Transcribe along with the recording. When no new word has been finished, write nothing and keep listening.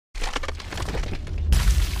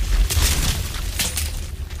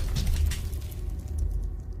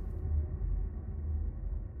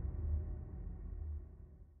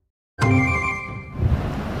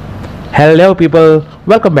Hello people,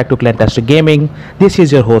 welcome back to Clantastic Gaming. This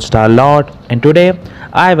is your host Star Lord and today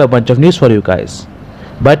I have a bunch of news for you guys.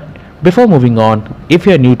 But before moving on, if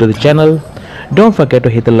you are new to the channel, don't forget to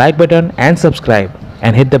hit the like button and subscribe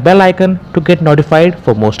and hit the bell icon to get notified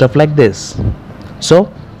for more stuff like this.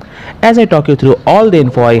 So, as I talk you through all the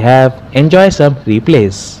info I have, enjoy some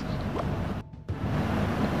replays.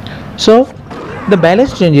 So, the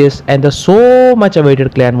balance changes and the so much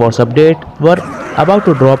awaited Clan Wars update were about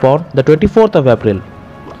to drop on the 24th of April,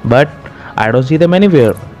 but I don't see them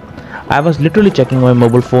anywhere. I was literally checking my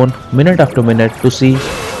mobile phone minute after minute to see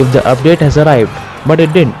if the update has arrived, but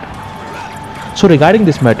it didn't. So regarding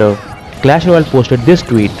this matter, Clash Royale posted this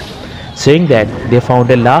tweet saying that they found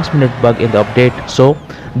a last minute bug in the update, so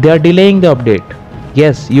they are delaying the update.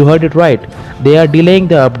 Yes, you heard it right, they are delaying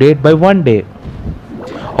the update by one day.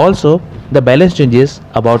 Also, the balance changes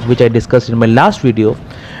about which I discussed in my last video,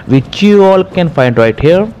 which you all can find right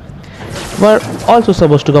here, were also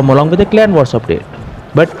supposed to come along with the Clan Wars update,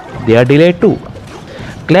 but they are delayed too.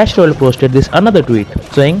 Clash Royale posted this another tweet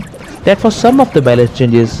saying that for some of the balance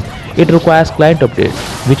changes it requires client update,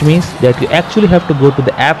 which means that you actually have to go to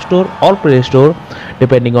the App Store or Play Store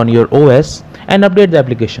depending on your OS and update the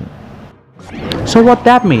application. So what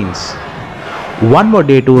that means? One more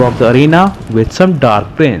day to rock the arena with some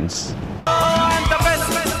Dark Prince.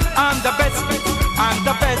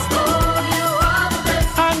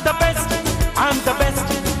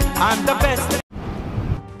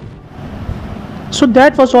 So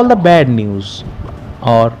that was all the bad news,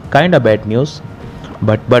 or kinda bad news,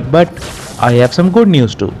 but I have some good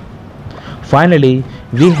news too. Finally,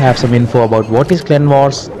 we have some info about what is Clan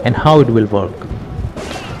Wars and how it will work.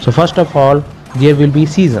 So first of all, there will be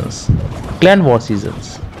seasons, Clan Wars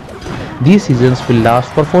seasons. These seasons will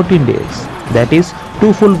last for 14 days, that is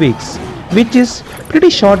 2 full weeks, which is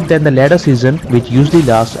pretty short than the ladder season, which usually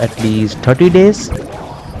lasts at least 30 days.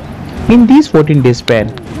 In these 14 days span,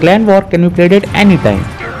 Clan War can be played at any time.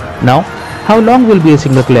 Now, how long will be a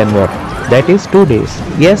single Clan War? That is 2 days.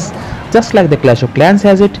 Yes, just like the Clash of Clans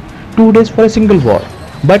has it, 2 days for a single war.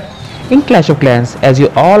 But in Clash of Clans, as you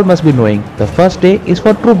all must be knowing, the first day is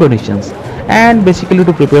for troop donations and basically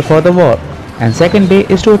to prepare for the war, and second day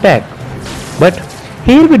is to attack. But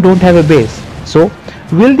here we don't have a base, so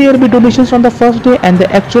will there be donations on the first day and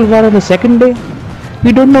the actual war on the second day?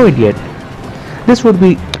 We don't know it yet. This would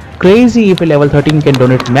be crazy if a level 13 can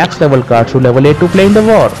donate max level cards to level 8 to play in the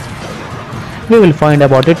war. We will find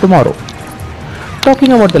about it tomorrow.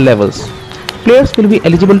 Talking about the levels, players will be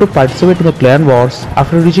eligible to participate in the Clan Wars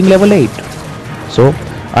after reaching level 8. So,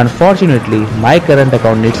 unfortunately, my current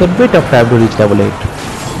account needs a bit of time to reach level 8.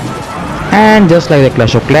 And just like the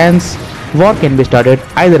Clash of Clans, war can be started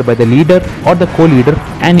either by the leader or the co-leader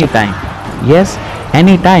anytime. Yes,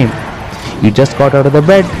 anytime. You just got out of the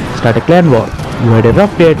bed, start a Clan War. You had a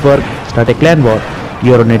rough day at work, start a Clan War.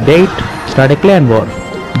 You are on a date, start a Clan War.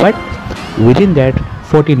 But within that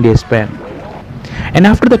 14 days span. And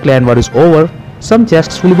after the Clan War is over, some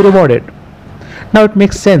chests will be rewarded. Now it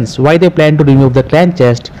makes sense why they plan to remove the clan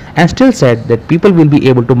chest and still said that people will be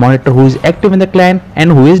able to monitor who is active in the clan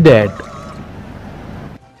and who is dead.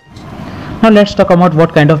 Now let's talk about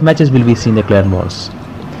what kind of matches will we see in the Clan Wars.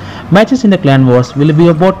 Matches in the Clan Wars will be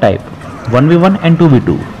of both type, 1v1 and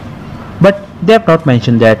 2v2. But they have not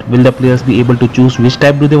mentioned that will the players be able to choose which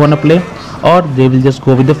type do they want to play, or they will just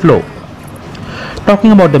go with the flow.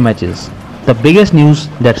 Talking about the matches, the biggest news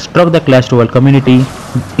that struck the Clash Royale community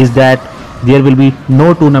is that there will be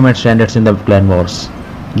no tournament standards in the Clan Wars.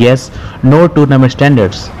 Yes, no tournament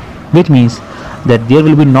standards, which means that there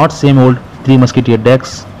will be not same old 3 Musketeer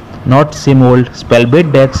decks, not same old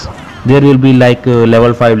Spellbait decks. There will be like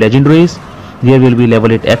level 5 legendaries, there will be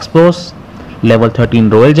level 8 expos, level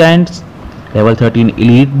 13 Royal Giants, level 13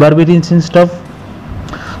 Elite Barbarians and stuff.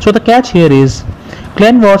 So the catch here is,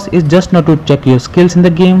 Clan Wars is just not to check your skills in the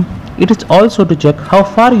game, it is also to check how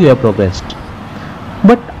far you have progressed.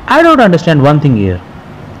 But I don't understand one thing here.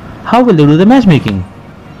 How will they do the matchmaking?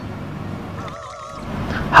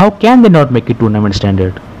 How can they not make it tournament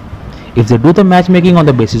standard? If they do the matchmaking on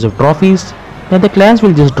the basis of trophies, then the clans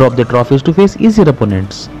will just drop their trophies to face easier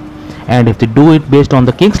opponents. And if they do it based on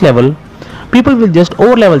the king's level, people will just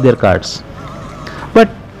overlevel their cards. But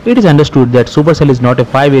it is understood that Supercell is not a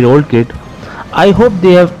 5-year-old kid. I hope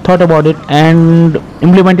they have thought about it and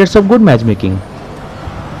implemented some good matchmaking.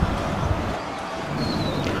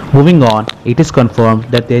 Moving on, it is confirmed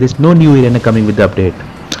that there is no new arena coming with the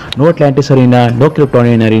update. No Atlantis arena, no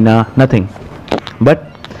Kryptonian arena, nothing. But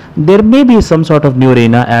there may be some sort of new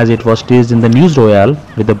arena as it was teased in the news Royale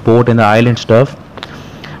with the boat and the island stuff.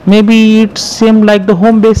 Maybe it seemed like the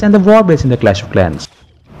home base and the war base in the Clash of Clans.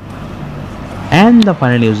 And the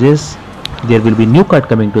final news is there will be new card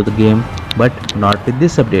coming to the game, but not with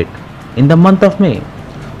this update in the month of May.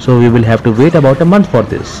 So we will have to wait about a month for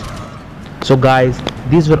this. So guys,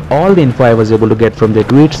 these were all the info I was able to get from their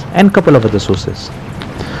tweets and couple of other sources.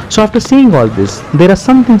 So after seeing all this, there are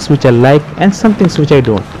some things which I like and some things which I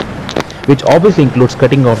don't, which obviously includes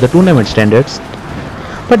cutting off the tournament standards.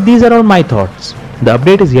 But these are all my thoughts. The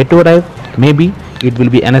update is yet to arrive. Maybe it will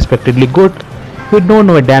be unexpectedly good. We don't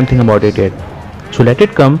know a damn thing about it yet. So let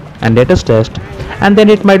it come and let us test, and then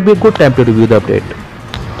it might be a good time to review the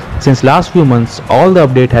update. Since last few months all the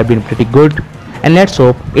updates have been pretty good, and let's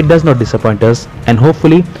hope it does not disappoint us, and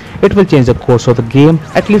hopefully it will change the course of the game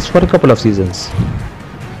at least for a couple of seasons.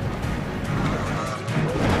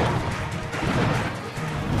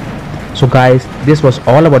 So guys, this was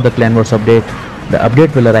all about the Clan Wars update. The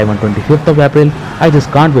update will arrive on 25th of April. I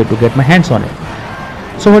just can't wait to get my hands on it.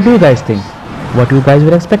 So what do you guys think? What you guys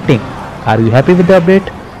were expecting? Are you happy with the update?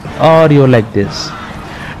 Or you're like this?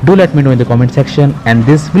 Do let me know in the comment section, and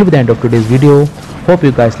this will be the end of today's video. Hope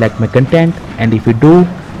you guys like my content, and if you do,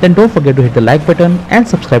 then don't forget to hit the like button and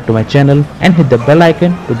subscribe to my channel and hit the bell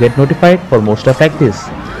icon to get notified for more stuff like this.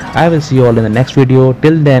 I will see you all in the next video.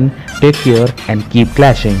 Till then, take care and keep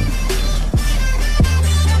clashing.